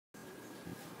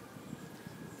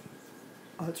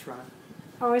Oh, it's running.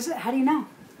 Oh, is it? How do you know?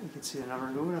 You can see the number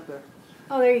moving up there.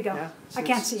 Oh, there you go. Yeah, I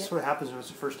can't see it. That's what happens when it's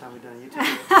the first time we've done a YouTube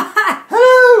video.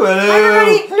 Hello! Hello! Hi,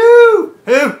 everybody. Hello!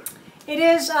 Hello! It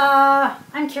is,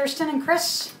 I'm Kirsten and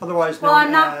Chris. Otherwise known Well,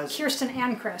 I'm not as Kirsten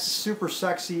and Chris. Super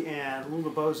Sexy and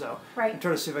LuLaBozo. Right. I'm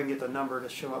trying to see if I can get the number to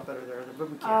show up better there,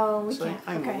 but we can't. Oh, we so can't.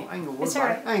 I ain't Okay. gonna worry It's about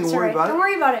all it. right. I ain't It's gonna worry all right. about it. Don't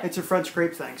worry about it. It's a French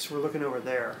grape thing, so we're looking over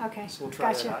there. Okay. So we'll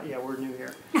try Gotcha. that out. Yeah, we're new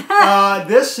here.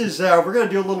 This is, we're going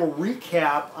to do a little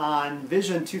recap on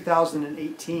Vision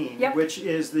 2018, Yep. which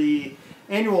is the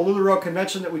annual LuLaRoe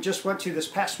Convention that we just went to this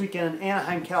past weekend in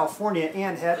Anaheim, California,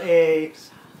 and had a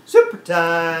super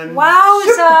time. Wow.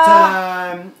 Super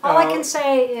time. All I can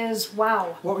say is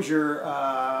wow. What was your,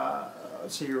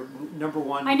 let's see, your number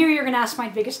one? I knew you were going to ask my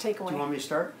biggest takeaway. Do you want me to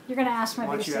start? You're going to ask my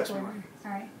Why don't biggest you ask takeaway. me one?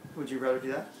 All right. Would you rather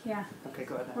do that? Yeah. Okay,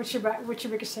 go ahead. Then. What's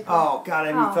your biggest takeaway? Oh, God, I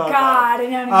haven't Oh, thought God, about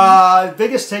it. I know.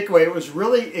 Biggest takeaway, it was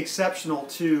really exceptional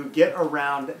to get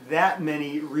around that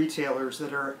many retailers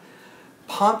that are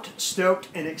pumped, stoked,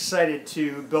 and excited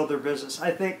to build their business.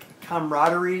 I think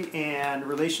camaraderie and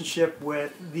relationship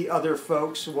with the other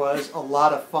folks was a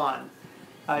lot of fun.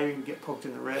 I didn't get poked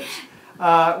in the ribs.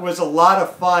 It was a lot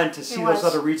of fun to see those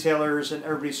other retailers, and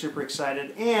everybody's super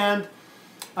excited. And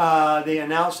they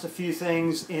announced a few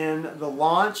things in the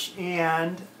launch,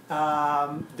 and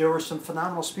there were some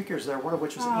phenomenal speakers there, one of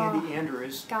which was Andy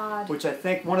Andrews, which I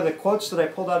think one of the quotes that I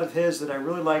pulled out of his that I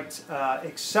really liked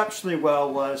exceptionally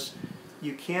well was,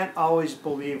 "You can't always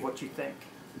believe what you think."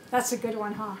 That's a good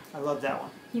one, huh? I love that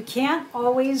one. You can't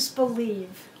always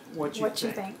believe what you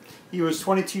think. He was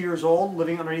 22 years old,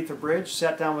 living underneath a bridge,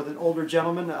 sat down with an older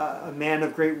gentleman, a man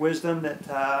of great wisdom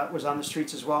that was on the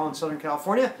streets as well in Southern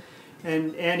California.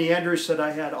 And Andy Andrews said,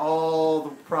 "I had all the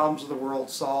problems of the world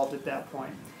solved at that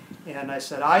point." And I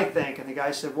said, "I think," and the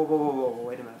guy said, "Whoa, whoa, whoa, whoa,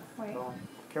 wait a minute. Wait. Oh,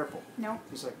 careful." No.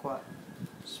 He's like, "What?"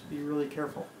 "Just be really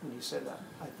careful when you say that,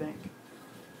 I think.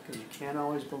 Because you can't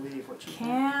always believe what you think."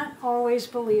 Can't always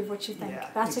believe what you think. Yeah,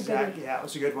 That's a good one. Yeah, it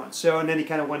was a good one. So, and then he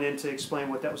kind of went in to explain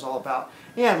what that was all about.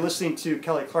 And listening to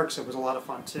Kelly Clarkson was a lot of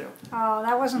fun, too. Oh,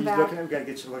 that wasn't bad. We've got to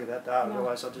get you to look at that dot, No,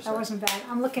 otherwise I'll just... That wasn't bad.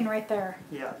 I'm looking right there.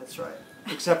 Yeah, that's right.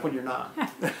 Except when you're not.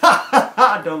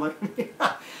 Don't look at me.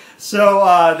 So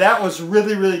that was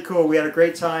really, really cool. We had a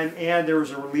great time, and there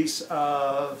was a release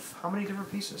of, how many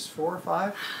different pieces? 4 or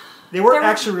 5? They weren't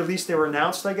actually released. They were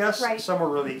announced, I guess. Right. Some were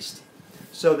released.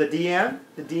 So the DN,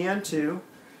 the DN2,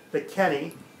 the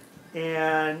Kenny,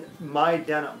 and my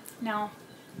denim. No.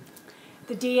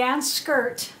 The DN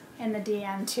skirt and the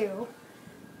DN2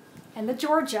 and the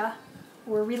Georgia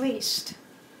were released.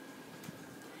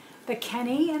 The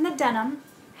Kenny and the denim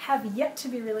have yet to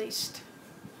be released.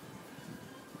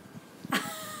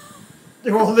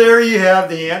 Well, there you have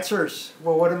the answers.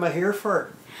 Well, what am I here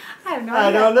for? I have no idea.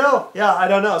 I don't know. Yeah, I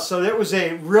don't know. So it was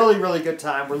a really, really good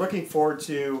time. We're looking forward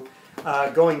to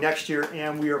going next year,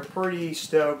 and we are pretty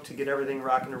stoked to get everything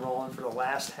rocking and rolling for the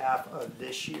last half of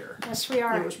this year. Yes, we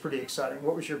are. It was pretty exciting.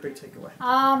 What was your big takeaway?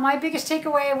 My biggest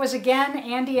takeaway was, again,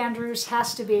 Andy Andrews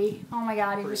has to be. Oh, my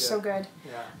God, he was so good.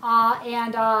 Yeah.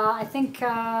 And I think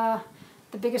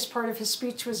the biggest part of his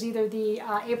speech was either the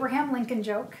Abraham Lincoln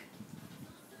joke.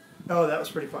 Oh, that was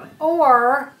pretty funny.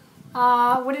 Or,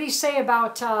 what did he say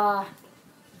about...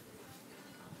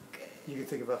 You can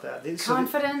think about that.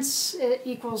 Confidence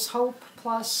equals hope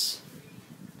plus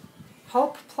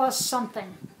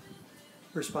something.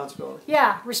 Responsibility.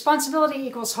 Yeah, responsibility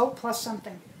equals hope plus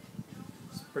something.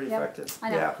 It's pretty effective.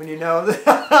 I know. Yeah, when you know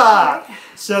that.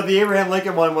 So the Abraham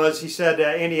Lincoln one was, he said,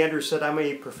 Andy Andrews said, "I'm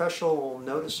a professional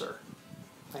noticer.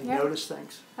 I notice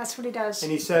things." That's what he does.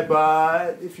 And he said,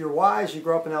 "But if you're wise, you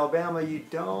grow up in Alabama, you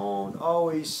don't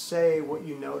always say what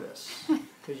you notice.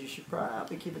 Because you should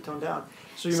probably keep it toned down."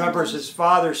 So he remembers his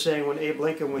father saying when Abe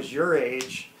Lincoln was your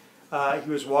age, he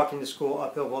was walking to school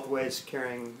uphill both ways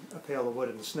carrying a pail of wood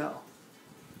in the snow.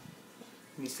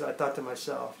 And he said, "I thought to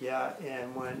myself, yeah,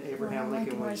 and when Abraham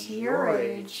Lincoln was your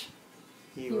age,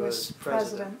 he was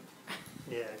president."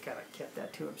 Yeah, kind of kept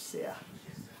that to himself. Yeah.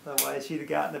 Otherwise, he'd have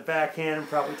gotten the backhand and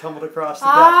probably tumbled across the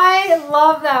desk. I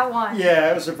love that one.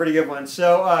 Yeah, it was a pretty good one.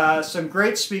 So, some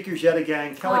great speakers yet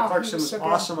again. Kelly Clarkson was so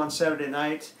awesome on Saturday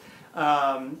night.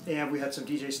 And we had some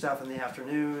DJ stuff in the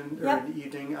afternoon, or in the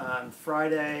evening on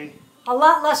Friday. A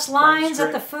lot less lines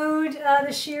at the food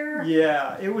this year.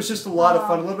 Yeah, it was just a lot of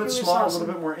fun. A little bit smaller, a little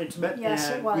bit more intimate. Yes,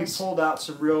 and it was. we pulled out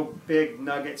some real big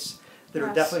nuggets that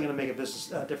are definitely going to make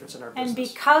a difference in our business. And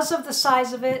because of the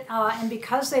size of it, and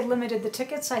because they limited the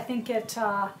tickets, I think it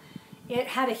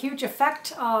had a huge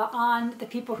effect on the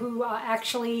people who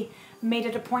actually made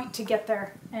it a point to get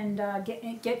there and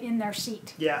get in their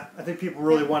seat. Yeah, I think people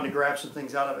really wanted to grab some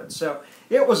things out of it. So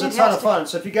it was a ton of fun.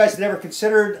 So if you guys had ever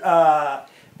considered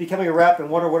becoming a rep and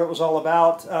wonder what it was all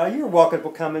about, you're welcome to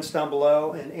put comments down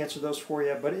below and answer those for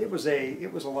you. But it was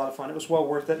a lot of fun. It was well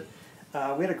worth it.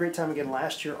 We had a great time again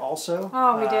last year also.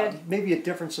 Oh, we did. Maybe a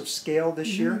difference of scale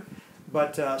this year,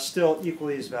 but still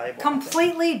equally as valuable.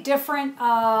 Completely different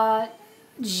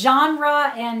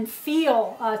genre and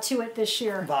feel to it this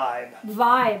year.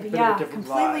 Vibe, yeah.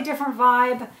 Completely different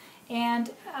vibe. And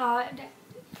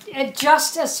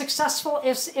just as successful,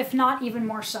 if not even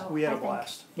more so. We had a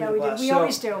blast. Yeah, we did. We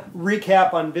always do.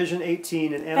 Recap on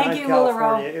Vision18 in Anaheim,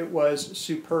 California. It was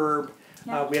superb.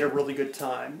 Yeah. We had a really good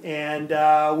time. And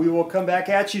we will come back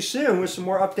at you soon with some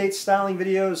more updates, styling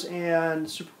videos, and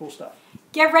super cool stuff.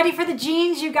 Get ready for the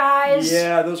jeans, you guys.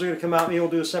 Yeah, those are going to come out. Maybe we'll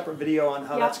do a separate video on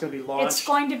how that's going to be launched. It's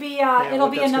going to be, it'll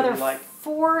be another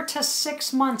 4 to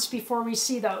 6 months before we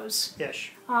see those.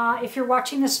 Ish. If you're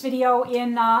watching this video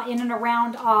in and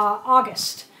around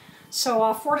August.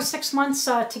 So 4 to 6 months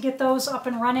to get those up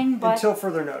and running. But, until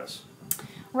further notice.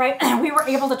 Right. We were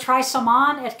able to try some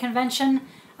on at convention,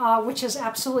 which is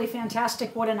absolutely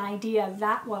fantastic. What an idea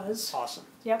that was. Awesome.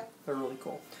 Yep. They're really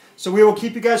cool. So we will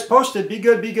keep you guys posted. Be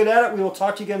good at it. We will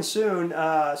talk to you again soon.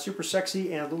 Super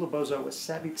Sexy and Little Bozo with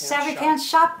Savvy Pants Shop. Savvy Pants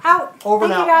Shop out. Over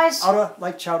Thank and out. You guys. Outa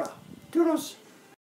like chowda. Doodles.